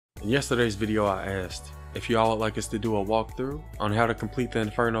In yesterday's video I asked if y'all would like us to do a walkthrough on how to complete the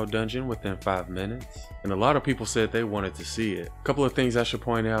Inferno dungeon within 5 minutes, and a lot of people said they wanted to see it. A couple of things I should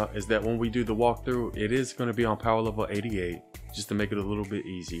point out is that when we do the walkthrough, it is going to be on power level 88, just to make it a little bit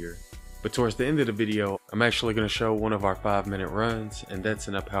easier. But towards the end of the video, I'm actually going to show one of our 5-minute runs, and that's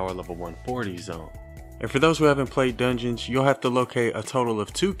in a power level 140 zone. And for those who haven't played dungeons, you'll have to locate a total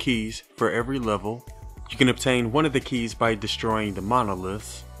of 2 keys for every level. You can obtain one of the keys by destroying the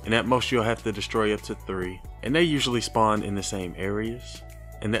monoliths, and at most you'll have to destroy up to 3, and they usually spawn in the same areas.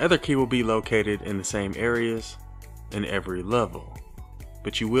 And the other key will be located in the same areas in every level,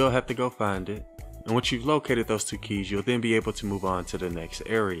 but you will have to go find it, and once you've located those 2 keys, you'll then be able to move on to the next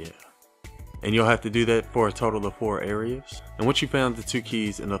area. And you'll have to do that for a total of 4 areas, and once you found the 2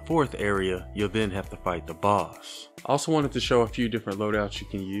 keys in the 4th area, you'll then have to fight the boss. I also wanted to show a few different loadouts you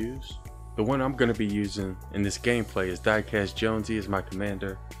can use. The one I'm going to be using in this gameplay is Diecast Jonesy as my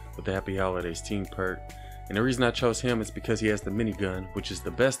commander with the Happy Holidays team perk, and the reason I chose him is because he has the minigun, which is the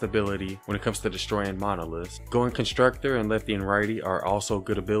best ability when it comes to destroying monoliths. Going Constructor and Lefty and Righty are also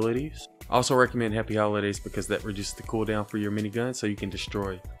good abilities. I also recommend Happy Holidays because that reduces the cooldown for your minigun so you can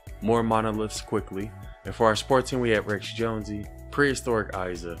destroy more monoliths quickly. And for our support team, we have Rex Jonesy, Prehistoric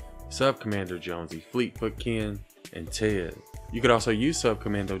Isa, Sub Commander Jonesy, Fleetfoot Ken, and Ted. You could also use Sub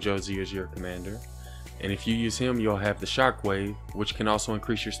Commando Jonesy as your commander, and if you use him, you'll have the Shockwave, which can also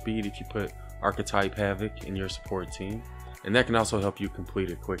increase your speed if you put Archetype Havoc in your support team, and that can also help you complete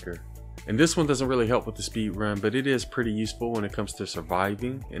it quicker. And this one doesn't really help with the speed run, but it is pretty useful when it comes to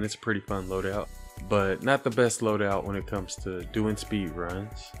surviving, and it's a pretty fun loadout, but not the best loadout when it comes to doing speed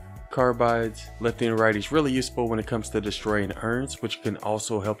runs. Carbides, Lefty and Righty is really useful when it comes to destroying urns, which can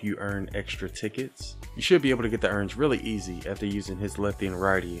also help you earn extra tickets. You should be able to get the urns really easy after using his Lefty and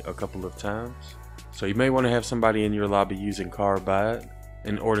Righty a couple of times. So you may want to have somebody in your lobby using Carbide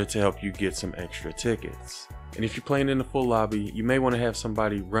in order to help you get some extra tickets. And if you're playing in the full lobby, you may want to have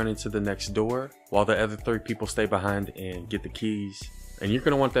somebody run into the next door while the other 3 people stay behind and get the keys. And you're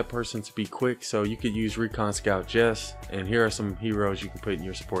going to want that person to be quick, so you could use Recon Scout Jess, and here are some heroes you can put in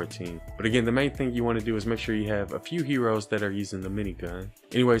your support team. But again, the main thing you want to do is make sure you have a few heroes that are using the minigun.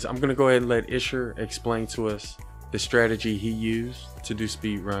 Anyways, I'm going to go ahead and let Isher explain to us the strategy he used to do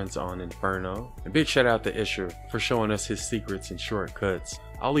speed runs on Inferno. A big shout out to Isher for showing us his secrets and shortcuts.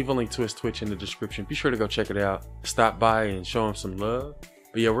 I'll leave a link to his Twitch in the description. Be sure to go check it out. Stop by and show him some love.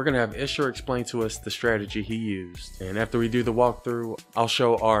 But yeah, we're going to have Isher explain to us the strategy he used. And after we do the walkthrough, I'll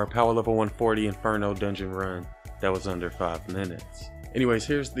show our power level 140 Inferno dungeon run that was under 5 minutes. Anyways,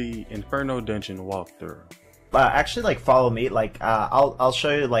 here's the Inferno dungeon walkthrough. Actually, follow me. I'll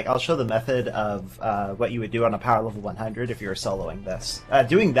show you. I'll show the method of what you would do on a power level 100 if you were soloing this.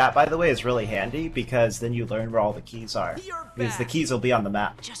 Doing that, by the way, is really handy because then you learn where all the keys are. Because the keys will be on the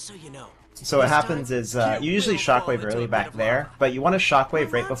map. Just so you know. So what happens is you usually shockwave early back there, but you want to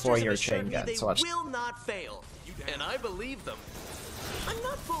shockwave right before your chain gun. So watch. Will not fail, and I believe them. I'm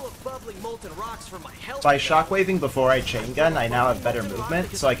not full of bubbling molten rocks for my health. By shockwaving before I chain gun, I now have better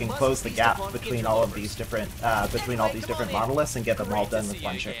movement, so I can close the gap between all of these different monoliths and get them all done with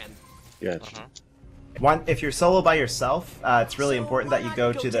one chain. Gotcha. If you're solo by yourself, it's really important that you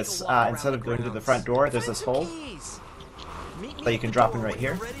go to this instead of going to the front door. There's this hole that you can drop in right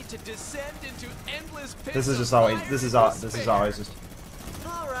here. This is always just.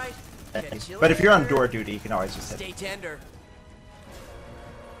 But if you're on door duty, you can always just hit.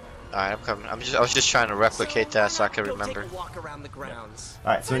 Alright, I'm coming. I was just trying to replicate that so I can remember.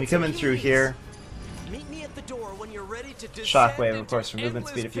 Alright, so when you come in through here, shockwave, of course, for movement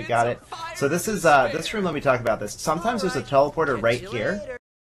speed if you got it. So this is this room. Let me talk about this. Sometimes there's a teleporter right here.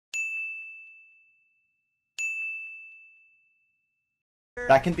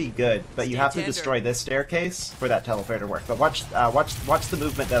 That can be good, but you have to destroy this staircase for that teleporter to work. But watch the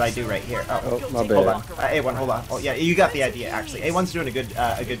movement that I do right here. Oh, my bad. Hold on, A1, hold on. Oh yeah, you got the idea. Actually, A1's doing a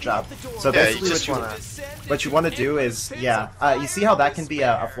good job. So basically, what you want to do is, you see how that can be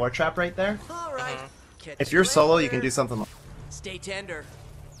a floor trap right there. If you're solo, you can do something like. Stay tender.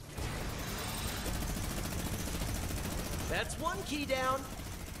 That's one key down.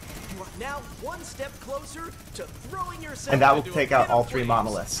 You are now one step closer to throwing yourself. And that will take out all 3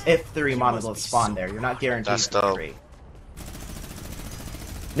 monoliths. If 3 monoliths spawn there, you're not guaranteed to 3.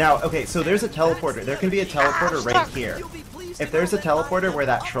 Now, okay, so there's a teleporter. There can be a teleporter right here. If there's a teleporter where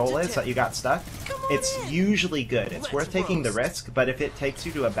that troll is that you got stuck, it's usually good. It's worth taking the risk, but if it takes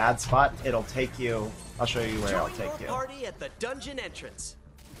you to a bad spot, it'll take you. I'll show you where it'll take you.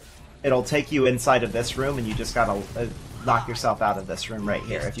 It'll take you inside of this room, and you just gotta knock yourself out of this room right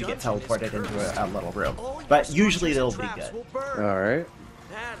here if you get teleported into a little room. But usually it'll be good. Alright.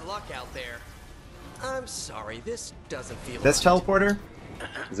 luck out there. I'm sorry, this doesn't feel This right. teleporter?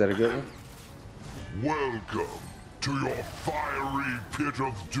 Is that a good one? Welcome to your fiery pit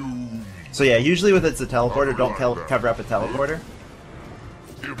of doom. So yeah, usually with it's a teleporter, don't cover up a teleporter.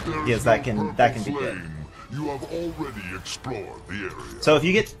 If there Yes, is that no can purple be good. flame, you have already explored the area. So if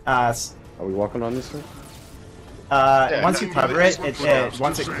you get Are we walking on this one? once you cover it,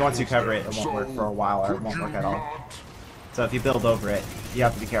 once you cover it, it won't work for a while, or it won't work at all. So if you build over it, you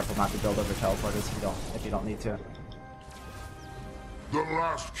have to be careful not to build over teleporters if you don't need to. The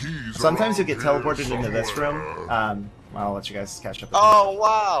last keys Sometimes are you get out teleported here into this room. somewhere. Well, I'll let you guys catch up. With Oh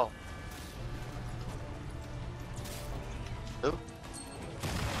wow. Oop.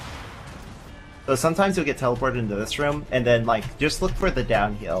 So sometimes you'll get teleported into this room, and then like just look for the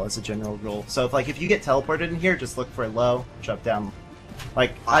downhill as a general rule. So if you get teleported in here, just look for low, jump down.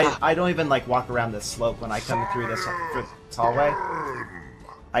 Like I don't even like walk around this slope when I come through this hallway.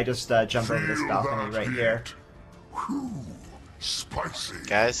 I just jump over this Feel balcony that right here. heat. Whew, spicy.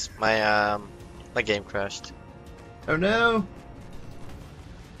 Guys, my game crashed. Oh no!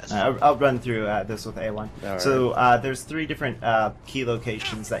 I'll run through this with A1. Alright. So there's 3 different key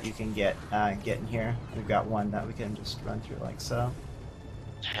locations that you can get in here. We've got one that we can just run through like so.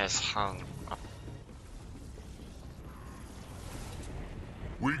 Has hung.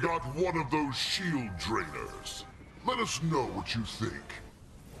 We got one of those shield drainers. Let us know what you think.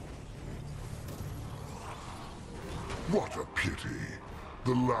 What a pity.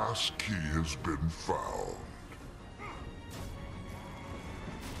 The last key has been found.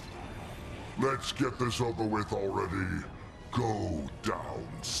 Let's get this over with already. Go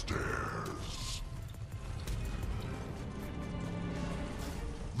downstairs.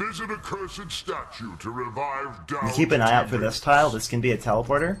 Visit a cursed statue to revive down. You keep an eye out for this tile. This can be a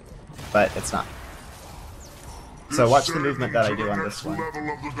teleporter, but it's not. So watch the movement that I do on this one. Level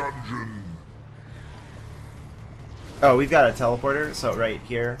of the dungeon. Oh, we've got a teleporter, so right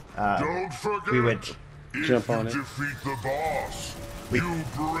here, Don't forget. we would Jump on it. Defeat the boss. You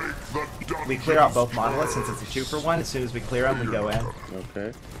break the dungeon. we clear out both monoliths since it's a 2-for-1. As soon as we clear them, we go in.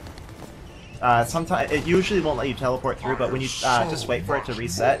 Okay. Sometimes it usually won't let you teleport through, but when you just wait for it to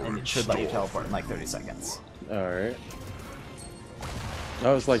reset, and it should let you teleport in like 30 seconds. Alright.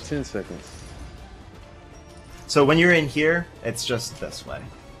 That was like 10 seconds. So when you're in here, it's just this way.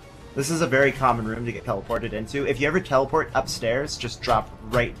 This is a very common room to get teleported into. If you ever teleport upstairs, just drop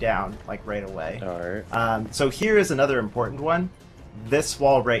right down, like right away. Alright. So here is another important one. This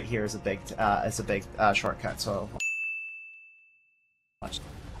wall right here is a big shortcut. So watch.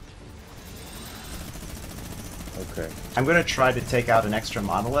 Okay. I'm going to try to take out an extra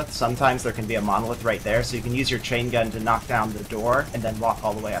monolith. Sometimes there can be a monolith right there, so you can use your chain gun to knock down the door and then walk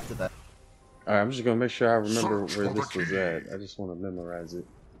all the way up to the... Alright, I'm just gonna make sure I remember where this was at. I just want to memorize it.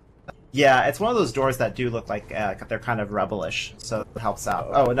 Yeah, it's one of those doors that do look like they're kind of rebellish, so it helps out.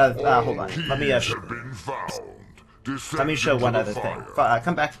 Oh, another... hold on. Let me have been found. let me show Descend one into other the thing. fire.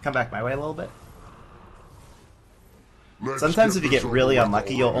 Come back my way a little bit. Let's Sometimes if you this get really over with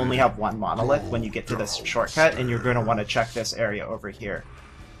unlucky, you'll already. only have one monolith when you get to this shortcut, and you're going to want to check this area over here.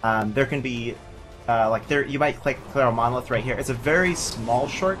 There can be, you might clear a monolith right here. It's a very small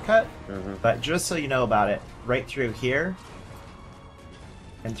shortcut, but just so you know about it, right through here,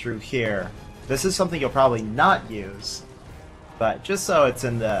 and through here. This is something you'll probably not use, but just so it's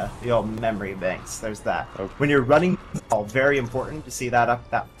in the old memory banks, there's that. Okay. When you're running, very important to see that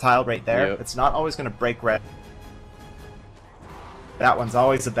tile right there. Yep. It's not always going to break red. That one's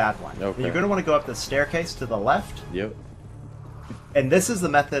always a bad one. Okay. And you're going to want to go up the staircase to the left, Yep. and this is the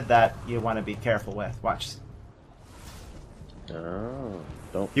method that you want to be careful with. Watch. Oh.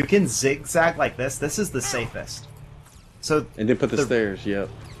 Don't. You can zigzag like this. This is the safest. So And then put the stairs. Yep.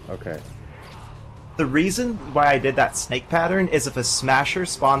 Okay. the reason why I did that snake pattern is if a smasher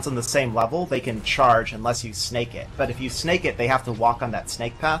spawns on the same level, they can charge unless you snake it. But if you snake it, they have to walk on that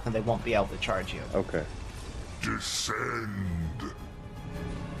snake path, and they won't be able to charge you. Okay. Descend.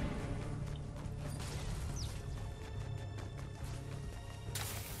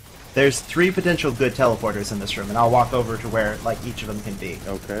 There's 3 potential good teleporters in this room, and I'll walk over to where like each of them can be.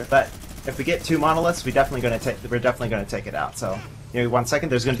 Okay. But if we get 2 monoliths, we're definitely going to take it out. So, give me 1 second.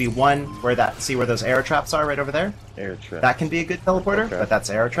 There's going to be one where see where those arrow traps are right over there. Air trap. That can be a good teleporter, Okay. but that's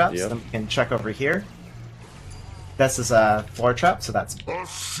arrow traps. Yep. Then we can check over here. This is a floor trap, so that's... A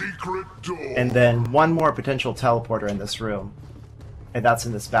secret door. And then one more potential teleporter in this room, and that's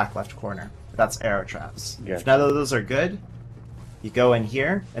in this back left corner. That's arrow traps. Gotcha. If none of those are good, you go in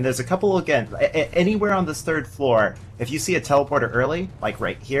here, and there's a couple, again, anywhere on this 3rd floor, if you see a teleporter early, like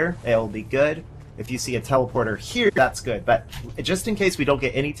right here, it'll be good. If you see a teleporter here, that's good. But just in case we don't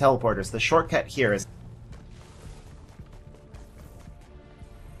get any teleporters, the shortcut here is...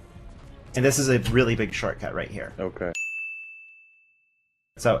 And this is a really big shortcut right here. Okay.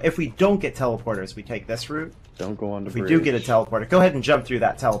 So if we don't get teleporters, we take this route. Don't go on the If we bridge. do get a teleporter, go ahead and jump through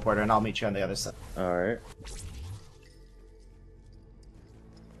that teleporter, and I'll meet you on the other side. Alright.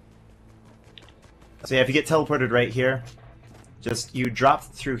 So yeah, if you get teleported right here, just you drop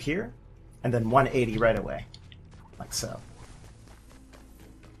through here, and then 180 right away. Like so.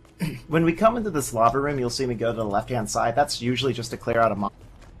 When we come into this lava room, you'll see me go to the left-hand side. That's usually just to clear out a mob.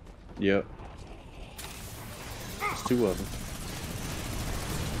 Yep. There's 2 of them.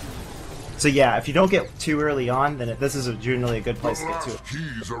 So yeah, if you don't get too early on, then this is generally a good place to get to it.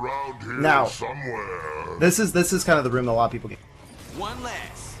 Keys around here Now, somewhere. This is kind of the room that a lot of people get. One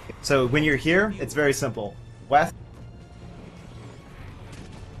last. So when you're here, it's very simple. West.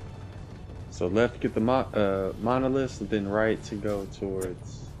 So left get the monoliths, and then right to go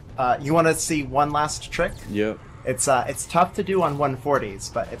towards... You want to see one last trick? Yep. It's tough to do on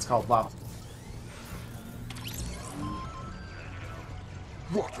 140s, but it's called lava.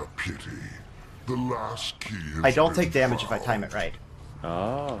 What a pity. The last key has I don't been take damage if I found. time it right.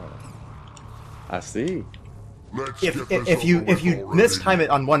 Oh. I see. Let's If get this if you over if you with mistime already. it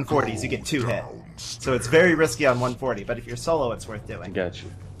on 140s, you get 2 hit. So it's very risky on 140. But if you're solo, it's worth doing. Got you.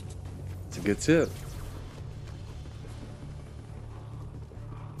 It's a good tip.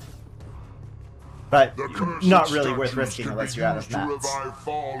 But The cursed not really worth statues risking can unless be you're out used of to mats. revive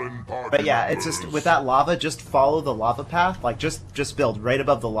fallen party But yeah, it's just members. with that lava, just follow the lava path. Like just build right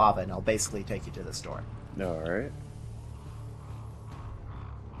above the lava, and it'll basically take you to this door. Alright.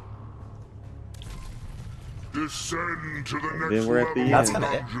 Descend to the And next then we're at the level That's of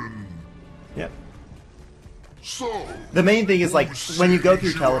kinda it. dungeon. Yep. So, The main thing is like who when you go through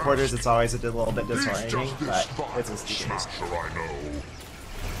sees you teleporters, ask? it's always a little bit He's disorienting, just this but vile it's a stupid mistake. smasher I know,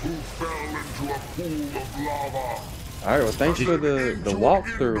 who fell into a pool of lava. Alright, well thanks for the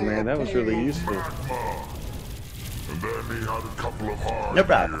walkthrough, man. That was really useful. And then he had a couple of hard No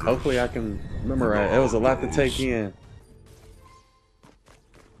problem. years. Hopefully I can memorize. It was a lot to take in.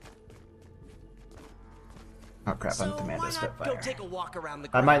 Oh crap, I'm So Commander why not go Spitfire. take a walk around the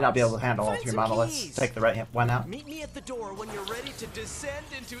I might not be able grounds? to handle all Find 3 some monoliths. keys. Take the right one out. Meet me at the door when you're ready to descend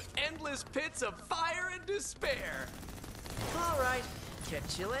into endless pits of fire and despair. All right,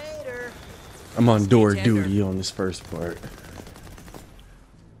 catch you later. I'm on door Tender. duty on this first part.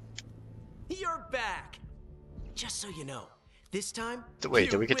 You're back. Just so you know, this time Wait,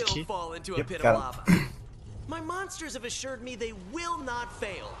 you did we get the will key? fall into a Yep, pit got of it. lava. My monsters have assured me they will not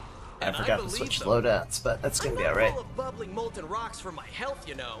fail. I and forgot to believe switch them. loadouts, but that's I'm gonna be not alright. full of bubbling molten rocks for my health,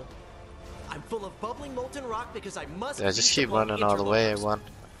 you know. I'm full of bubbling molten rock because I must. Yeah, just feast keep upon running all the way, interlopers. one.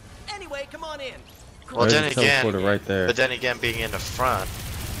 Anyway, come on in. Well, There's then a again, teleporter right there. but then again, being in the front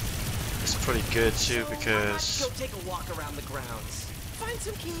is pretty good too So why not because go take a walk around the grounds. Find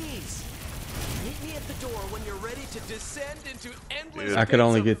some keys. Meet me at the door when you're ready to descend into endless. Dude. I could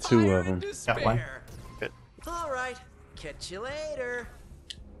only pits get of 2 fire of them. and Got one. despair. Good. All right, catch you later.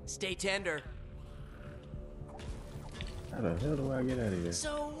 Stay tender. How the hell do I get out of here?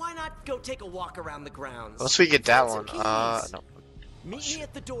 So why not go take a walk around the grounds? once we get that Find some one, keys. no. Meet me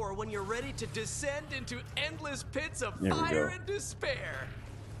at the door when you're ready to descend into endless pits of There we fire go. and despair.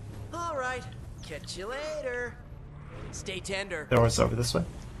 All right, catch you later. Stay tender. Door's over this way.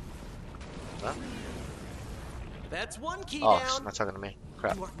 Huh? That's one key Oh, she's down. not talking to me.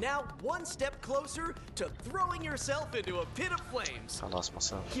 Crap, You are now one step closer to throwing yourself into a pit of flames. I lost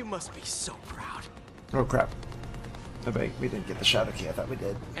myself. You must be so proud. Oh crap. Oh wait, we didn't get the shadow key. I thought we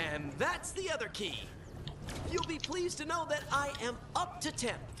did. And that's the other key. You'll be pleased to know that I am up to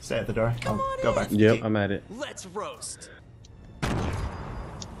 10. Stay at the door. Come I'll on go in. back to the Yep, key. I'm at it. Let's roast.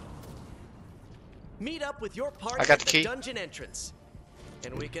 Meet up with your party I got at the the key. dungeon entrance.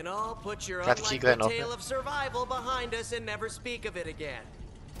 And we can all put your Got the key, unlikely Glenn, open tale it. of survival behind us and never speak of it again.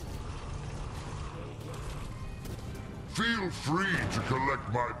 Feel free to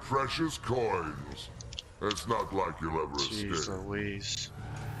collect my precious coins. It's not like you'll ever Jeez escape. Louise.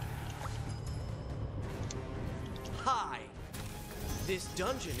 Hi. This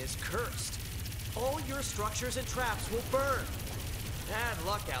dungeon is cursed. All your structures and traps will burn. Bad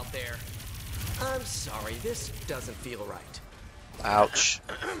luck out there. I'm sorry, this doesn't feel right. Ouch.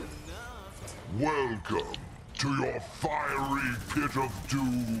 Welcome to your fiery pit of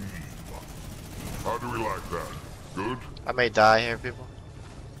doom. How do we like that? Good? I may die here, people.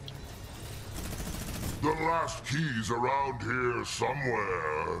 The last key's around here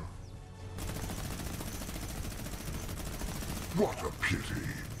somewhere. What a pity.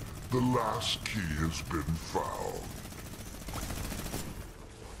 The last key has been found.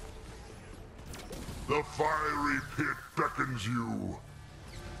 The fiery pit beckons you.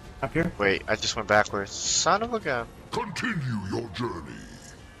 Up here? Wait, I just went backwards. Son of a gun. Continue your journey.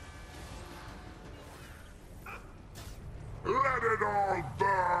 Let it all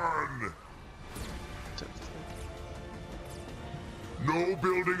burn! No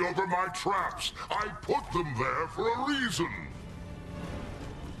building over my traps. I put them there for a reason.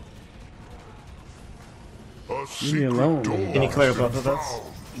 A Leave me alone, man. Can you clear both of those?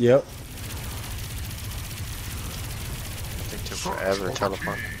 Yep. It took forever to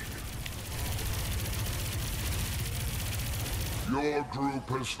teleport. Your group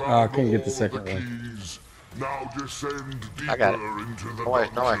has found I couldn't get the all second the one. keys. Now descend deeper I got it. into the No way,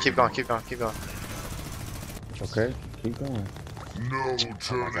 no way. dungeon. Keep going, keep going, keep going. Okay, keep going. No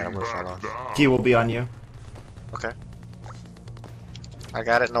turning I'm gonna fall back off. now. Key will be on you. Okay. I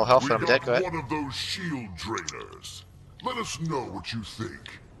got it. No health, We but I'm dead. Go got ahead. one of those shield drainers. Let us know what you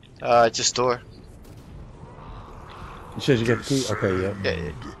think. Just door. You said you got the key? Okay, yep.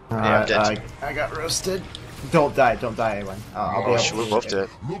 Yeah, I'm dead. I got roasted. Don't die, anyone. I'll be Oh, able shit, to we're both dead.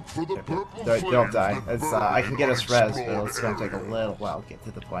 Look for the purple Don't flames die. that It's, burn I can get in us res, but unexplored it's going to take a areas. little while to get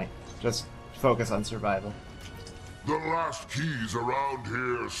to the point. Just focus on survival. The last key's around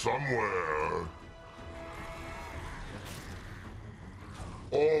here somewhere.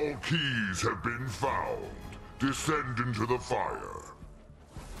 All keys have been found. Descend into the fire.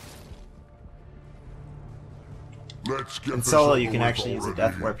 Let's get In this solo, over you can with actually use a already.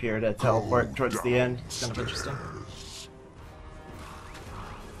 death warp here to teleport towards the end. It's kind of interesting. Downstairs.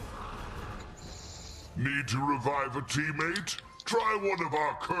 Need to revive a teammate? Try one of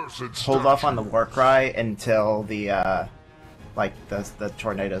our cursed Hold off on the statues. war cry until the the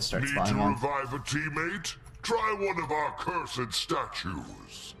tornado starts Need flying to in. revive a teammate? Try one of our cursed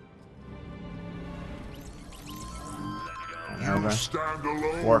statues. You Over. stand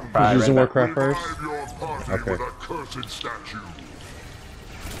alone. War cry. Using right war back. cry Revive first? your party Okay. with a cursed statue.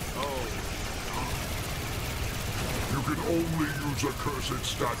 You can only use a cursed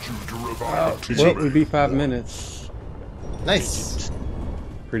statue to revive a teammate. Well, we beat 5 minutes. Nice.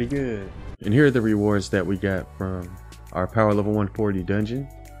 Pretty good. And here are the rewards that we got from our power level 140 dungeon.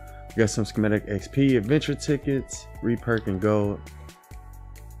 We got some schematic XP, adventure tickets, reperk and gold.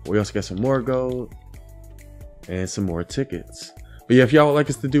 We also got some more gold and some more tickets. But yeah, if y'all would like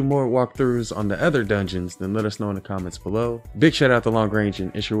us to do more walkthroughs on the other dungeons, then let us know in the comments below. Big shout out to Long Range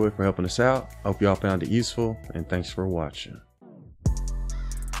and Isherwood for helping us out. I hope y'all found it useful, and thanks for watching.